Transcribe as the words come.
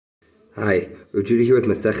Hi, we're Judy here with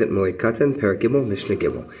Masechet Moed Katan, Perek Gimel, Mishnah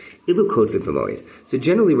Gimel. Ilu Kodvin B'Moed. So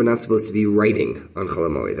generally, we're not supposed to be writing on Chol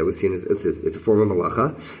HaMoed. That was seen as it's a form of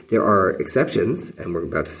malacha. There are exceptions, and we're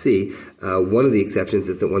about to see. One of the exceptions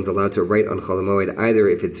is that one's allowed to write on Chol HaMoed either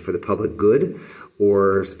if it's for the public good,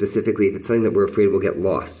 or specifically if it's something that we're afraid will get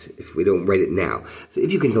lost if we don't write it now. So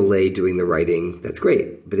if you can delay doing the writing, that's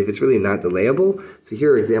great. But if it's really not delayable, so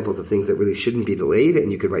here are examples of things that really shouldn't be delayed,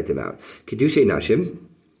 and you could write them out. Kiddushay Nashim.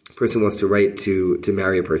 Person wants to write to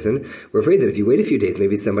marry a person. We're afraid that if you wait a few days,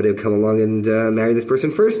 maybe somebody will come along and marry this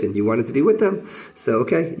person first, and you wanted to be with them. So,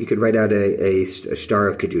 okay, you could write out a shtar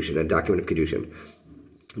of Kedushin, a document of Kedushin.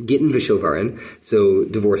 Gittin v'shovarin, so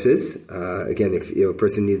divorces. Again, if a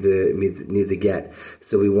person needs a get,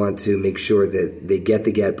 so we want to make sure that they get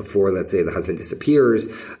the get before, let's say, the husband disappears,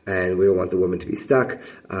 and we don't want the woman to be stuck.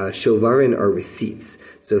 Shovarin are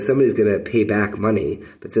receipts. So if somebody's going to pay back money,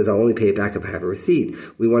 but says, I'll only pay it back if I have a receipt,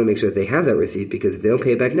 we want to make sure that they have that receipt, because if they don't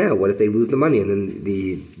pay it back now, what if they lose the money and then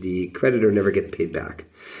the creditor never gets paid back?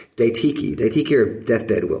 Daitiki are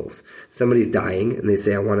deathbed wills. Somebody's dying, and they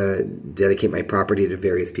say, I want to dedicate my property to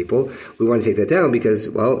various people. We want to take that down because,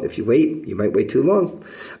 well, if you wait, you might wait too long.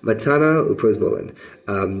 Matana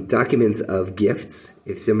uprosbolin. Documents of gifts.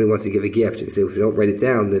 If somebody wants to give a gift, if we don't write it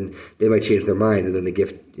down, then they might change their mind, and then the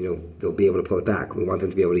gift, they'll be able to pull it back. We want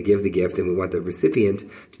them to be able to give the gift, and we want the recipient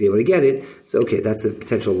to be able to get it. So, okay, that's a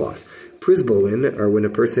potential loss. Prisbolin are when a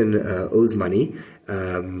person owes money.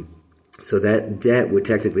 So that debt would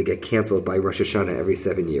technically get canceled by Rosh Hashanah every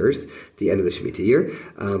 7 years, the end of the Shemitah year.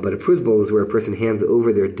 But a pruzbol is where a person hands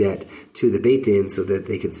over their debt to the Beit Din so that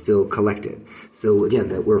they could still collect it. So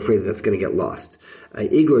again, we're afraid that's going to get lost.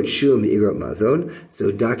 Igrot shum, igrot mazon.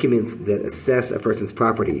 So documents that assess a person's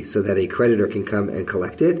property so that a creditor can come and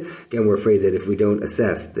collect it. Again, we're afraid that if we don't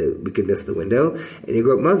assess, that we could miss the window. And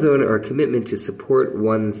igrot mazon are a commitment to support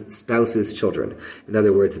one's spouse's children. In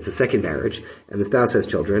other words, it's a second marriage, and the spouse has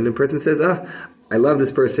children, and the person says, I love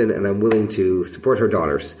this person and I'm willing to support her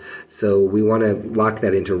daughters. So we want to lock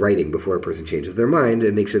that into writing before a person changes their mind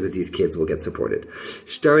and make sure that these kids will get supported.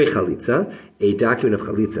 Shtari chalitza, a document of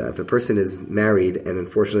chalitza. If a person is married and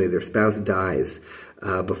unfortunately their spouse dies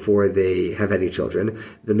before they have any children,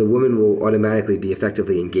 then the woman will automatically be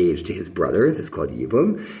effectively engaged to his brother. This is called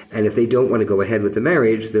yibum. And if they don't want to go ahead with the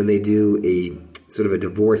marriage, then they do a sort of a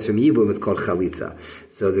divorce from yibum. It's called chalitza.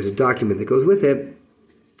 So there's a document that goes with it.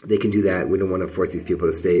 They can do that. We don't want to force these people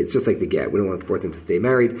to stay. It's just like the get. We don't want to force them to stay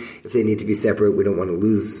married. If they need to be separate, we don't want to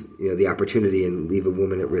lose, the opportunity and leave a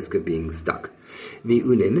woman at risk of being stuck.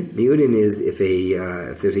 Mi'unin. Mi'unin is if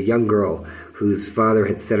there's a young girl whose father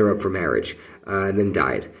had set her up for marriage, and then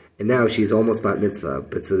died. And now she's almost bat mitzvah,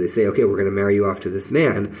 but so they say, okay, we're going to marry you off to this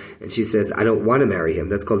man, and she says, I don't want to marry him.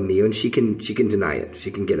 That's called miyun. She can deny it.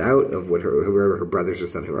 She can get out of whoever her brothers or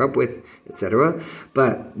son her up with, etc.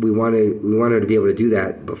 But we want her to be able to do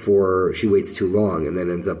that before she waits too long and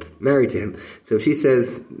then ends up married to him. So if she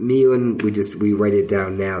says miyun, we write it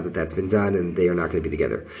down now that that's been done, and they are not going to be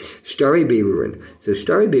together. Shtari beirurin. So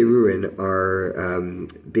shtari beirurin are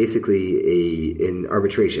basically in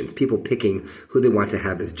arbitrations, people picking who they want to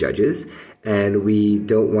have as judges. And we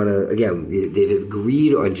don't want to, again, they've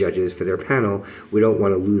agreed on judges for their panel. We don't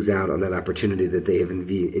want to lose out on that opportunity that they have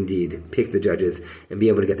indeed picked the judges and be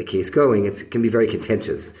able to get the case going. It can be very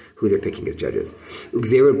contentious who they're picking as judges.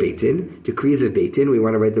 Ugzerot Beitin, decrees of Beitin, we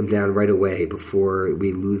want to write them down right away before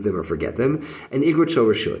we lose them or forget them. And Igrot Shel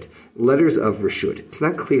Reshut, letters of Reshut. It's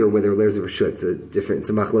not clear whether letters of Reshut, it's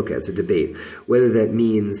a machloka, it's a debate, whether that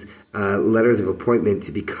means letters of appointment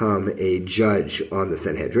to become a judge on the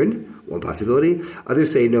Sanhedrin, one possibility.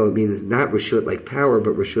 Others say no, it means not reshut like power,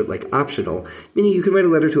 but reshut like optional, meaning you can write a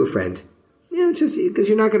letter to a friend. Just because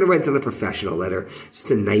you're not going to write some professional letter. It's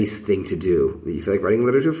just a nice thing to do. You feel like writing a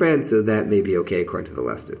letter to a friend, so that may be okay according to the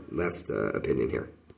last opinion here.